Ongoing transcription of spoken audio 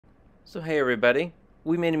So hey everybody,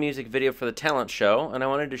 we made a music video for the talent show and I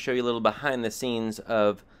wanted to show you a little behind the scenes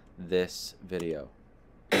of this video.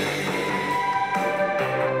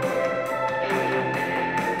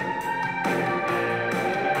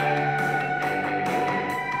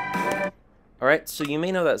 Alright, so you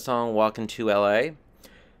may know that song Walkin' to LA.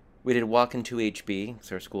 We did Walkin' to HB,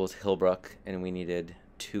 because our school is Hillbrook, and we needed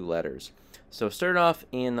 2 letters. So started off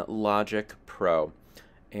in Logic Pro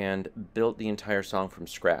and built the entire song from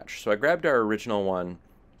scratch. So I grabbed our original one,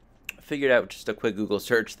 figured out just a quick Google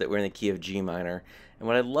search that we're in the key of G minor. And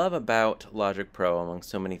what I love about Logic Pro, among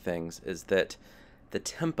so many things, is that the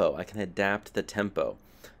tempo, I can adapt the tempo.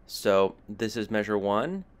 So this is measure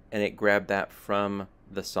 1, and it grabbed that from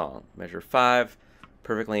the song. Measure 5,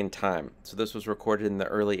 perfectly in time. So this was recorded in the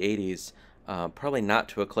early 80s, probably not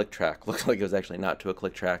to a click track. Looks like it was actually not to a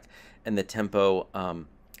click track, and the tempo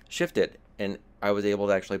shifted, and I was able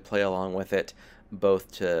to actually play along with it,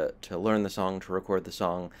 both to learn the song, to record the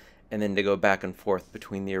song, and then to go back and forth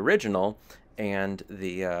between the original and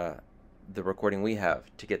the recording we have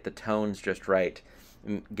to get the tones just right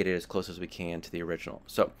and get it as close as we can to the original.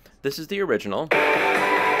 So this is the original.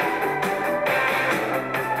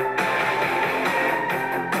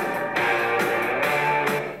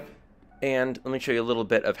 And let me show you a little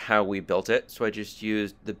bit of how we built it. So I just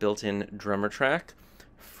used the built-in drummer track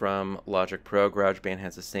from Logic Pro. GarageBand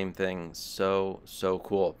has the same thing. So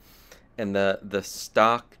cool. And the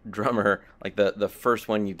stock drummer, like the first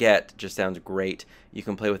one you get, just sounds great. You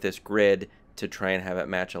can play with this grid to try and have it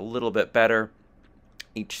match a little bit better.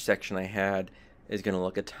 Each section I had is going to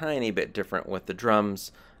look a tiny bit different with the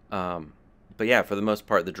drums. But yeah, for the most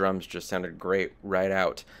part, the drums just sounded great right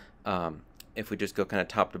out. If we just go kind of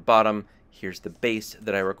top to bottom, here's the bass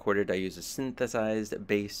that I recorded. I use a synthesized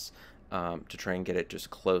bass to try and get it just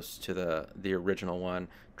close to the original one.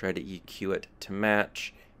 Try to EQ it to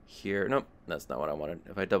match. Here, nope, that's not what I wanted.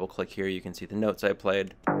 If I double click here, you can see the notes I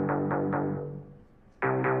played. All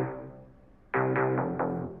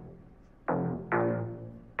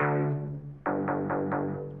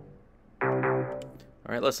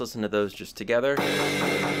right, let's listen to those just together.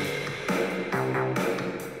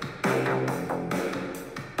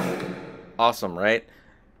 Awesome, right?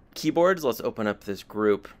 Keyboards, let's open up this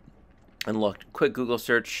group and look. Quick Google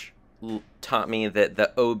search taught me that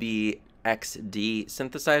the OBXD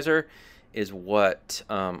synthesizer is what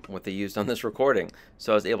they used on this recording.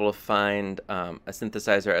 So I was able to find a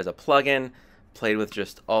synthesizer as a plugin, played with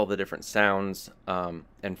just all the different sounds,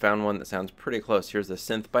 and found one that sounds pretty close. Here's the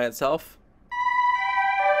synth by itself.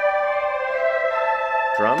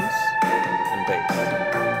 Drums and bass.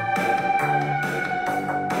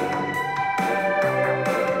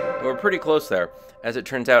 We're pretty close there. As it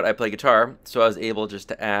turns out, I play guitar, so I was able just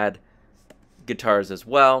to add guitars as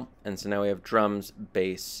well, and so now we have drums,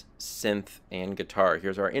 bass, synth, and guitar.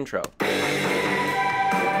 Here's our intro.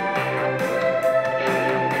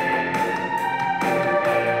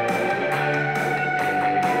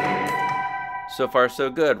 So far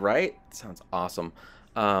so good, right? Sounds awesome.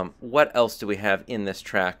 What else do we have in this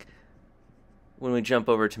track? When we jump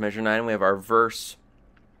over to measure 9, we have our verse.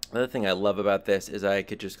 Another thing I love about this is I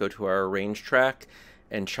could just go to our arrange track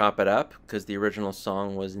and chop it up, because the original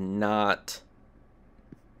song was not,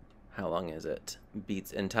 how long is it?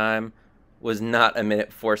 Beats in time, was not 1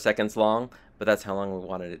 minute 4 seconds long, but that's how long we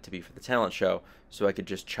wanted it to be for the talent show. So I could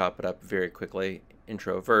just chop it up very quickly.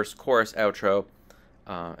 Intro, verse, chorus, outro,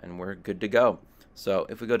 and we're good to go. So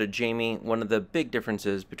if we go to Jamie, one of the big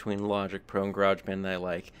differences between Logic Pro and GarageBand that I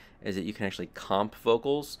like is that you can actually comp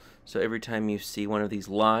vocals. So every time you see one of these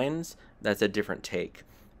lines, that's a different take.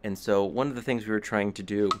 And so one of the things we were trying to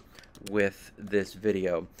do with this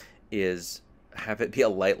video is have it be a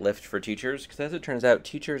light lift for teachers, because as it turns out,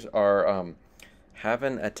 teachers are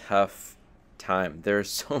having a tough time. There's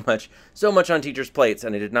so much on teachers' plates,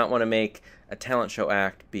 and I did not want to make a talent show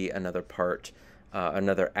act be another part,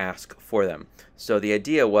 another ask for them. So the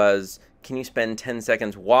idea was, can you spend 10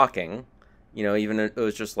 seconds walking? You know, even if it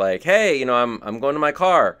was just like, hey, you know, I'm going to my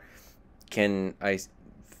car. Can I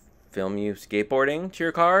film you skateboarding to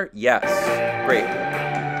your car? Yes. Great.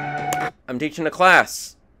 I'm teaching a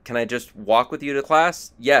class. Can I just walk with you to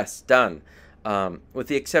class? Yes. Done. With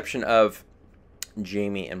the exception of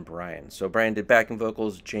Jamie and Brian. So Brian did backing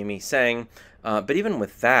vocals, Jamie sang. But even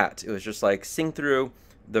with that, it was just like sing through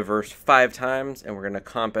the verse 5 times, and we're going to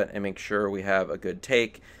comp it and make sure we have a good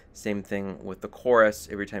take. Same thing with the chorus.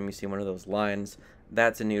 Every time you see one of those lines,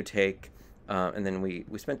 that's a new take. And then we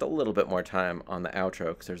spent a little bit more time on the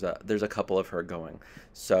outro, because there's a couple of her going.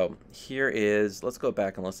 So here is, let's go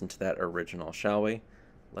back and listen to that original, shall we?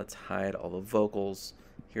 Let's hide all the vocals.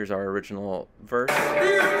 Here's our original verse.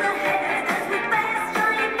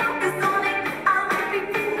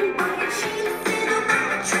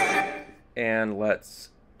 And let's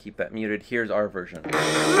keep that muted. Here's our version.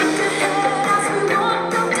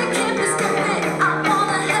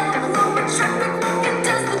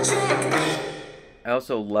 I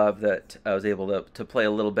also love that I was able to play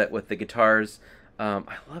a little bit with the guitars. I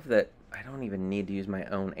love that I don't even need to use my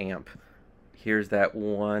own amp. Here's that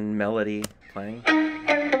one melody playing.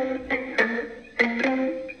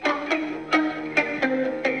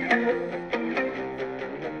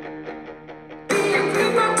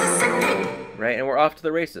 Right, and we're off to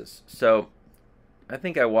the races. So I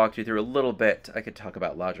think I walked you through a little bit. I could talk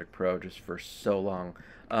about Logic Pro just for so long.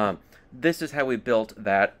 This is how we built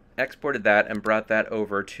that, exported that, and brought that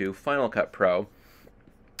over to Final Cut Pro.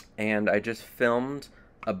 And I just filmed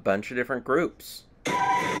a bunch of different groups.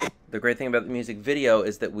 The great thing about the music video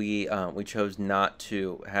is that we chose not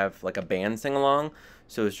to have like a band sing along,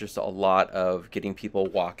 so it's just a lot of getting people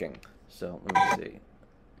walking. So let me see.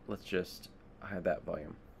 Let's just hide that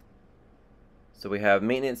volume. So we have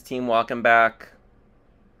maintenance team walking back,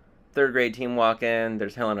 third grade team walking,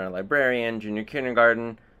 there's Helen, our librarian, junior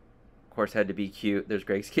kindergarten, of course had to be cute, there's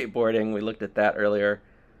Greg skateboarding, we looked at that earlier.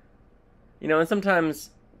 You know, and sometimes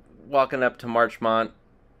walking up to Marchmont,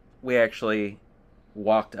 we actually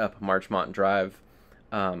walked up Marchmont Drive.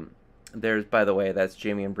 There's, by the way, that's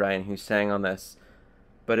Jamie and Brian who sang on this,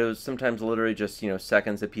 but it was sometimes literally just, you know,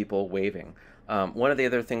 seconds of people waving. One of the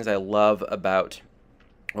other things I love about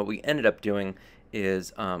what we ended up doing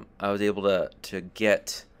is I was able to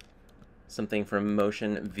get something from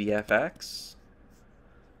motionvfx,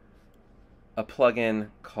 a plugin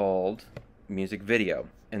called Music Video.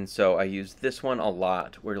 And so I use this one a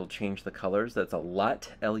lot where it'll change the colors. That's a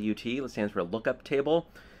LUT, L-U-T, it stands for lookup table.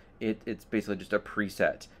 It's basically just a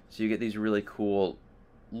preset. So you get these really cool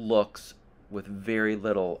looks with very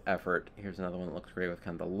little effort. Here's another one that looks great with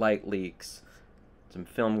kind of the light leaks, some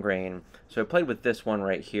film grain. So I played with this one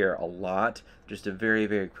right here a lot, just to very,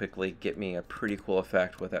 very quickly get me a pretty cool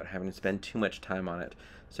effect without having to spend too much time on it.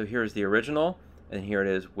 So here's the original, and here it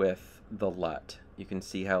is with the LUT. You can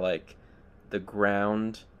see how like the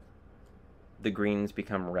ground, the greens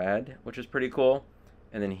become red, which is pretty cool.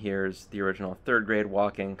 And then here's the original third grade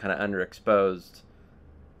walking, kind of underexposed,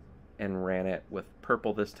 and ran it with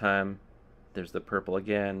purple this time. There's the purple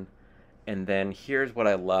again. And then here's what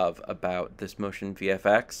I love about this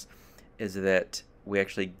motionvfx is that we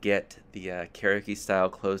actually get the karaoke-style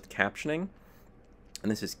closed captioning.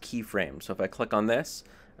 And this is keyframe. So if I click on this,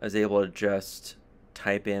 I was able to just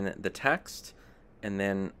type in the text, and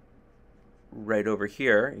then right over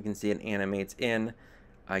here, you can see it animates in.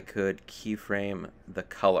 I could keyframe the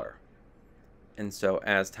color. And so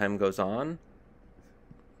as time goes on,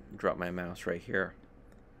 drop my mouse right here.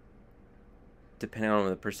 Depending on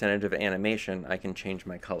the percentage of animation, I can change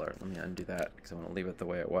my color. Let me undo that because I want to leave it the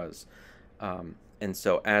way it was. And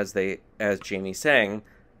so as Jamie sang,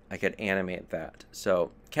 I could animate that.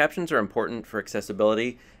 So captions are important for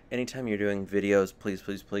accessibility. Anytime you're doing videos, please,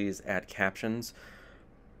 please, please add captions.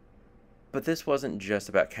 But this wasn't just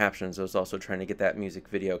about captions. I was also trying to get that music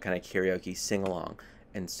video kind of karaoke sing-along.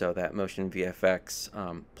 And so that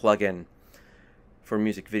motionvfx plugin for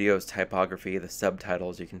music videos, typography, the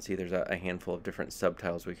subtitles, you can see there's a handful of different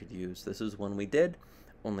subtitles we could use. This is one we did,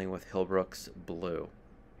 only with Hillbrook's Blue.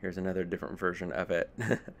 Here's another different version of it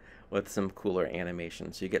with some cooler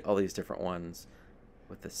animation. So you get all these different ones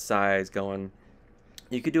with the size going.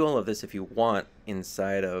 You could do all of this if you want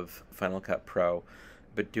inside of Final Cut Pro,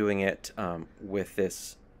 but doing it with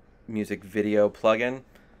this music video plugin,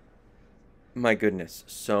 my goodness,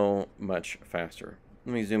 so much faster.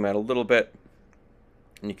 Let me zoom out a little bit,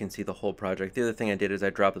 and you can see the whole project. The other thing I did is I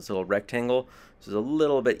dropped this little rectangle, so it's a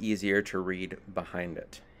little bit easier to read behind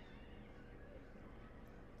it.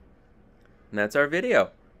 And that's our video.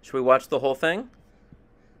 Should we watch the whole thing?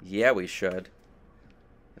 Yeah, we should.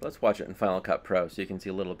 Let's watch it in Final Cut Pro so you can see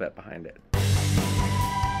a little bit behind it.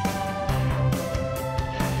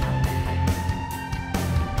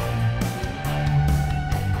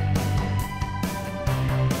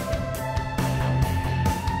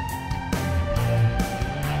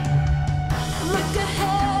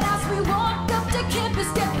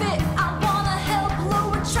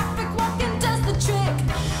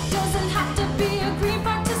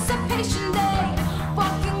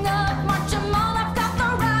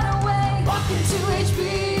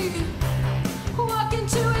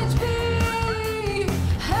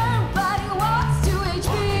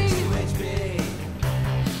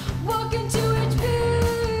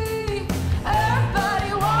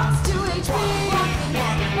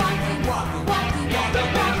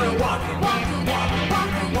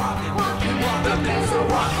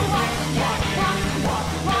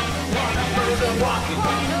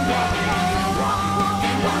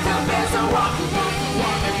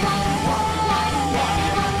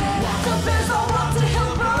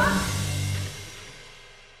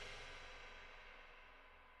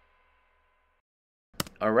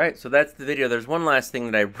 All right, so that's the video. There's one last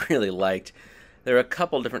thing that I really liked. There are a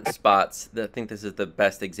couple different spots that I think this is the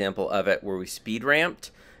best example of it where we speed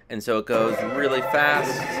ramped. And so it goes really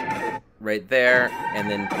fast right there and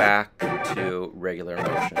then back to regular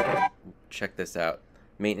motion. Check this out.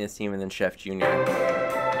 Maintenance team and then Chef Jr.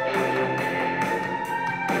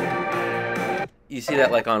 You see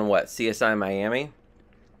that like on what? CSI Miami?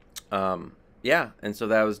 Yeah, and so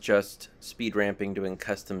that was just speed ramping, doing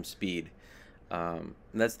custom speed.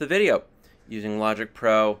 And that's the video using Logic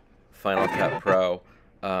Pro, Final Cut Pro.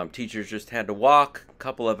 Teachers just had to walk. A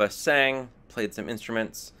couple of us sang, played some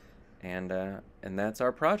instruments, and that's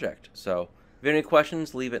our project. So if you have any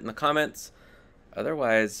questions, leave it in the comments.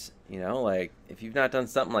 Otherwise, you know, like if you've not done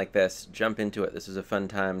something like this, jump into it. This is a fun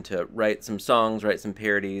time to write some songs, write some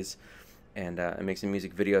parodies, and make some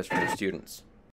music videos for your students.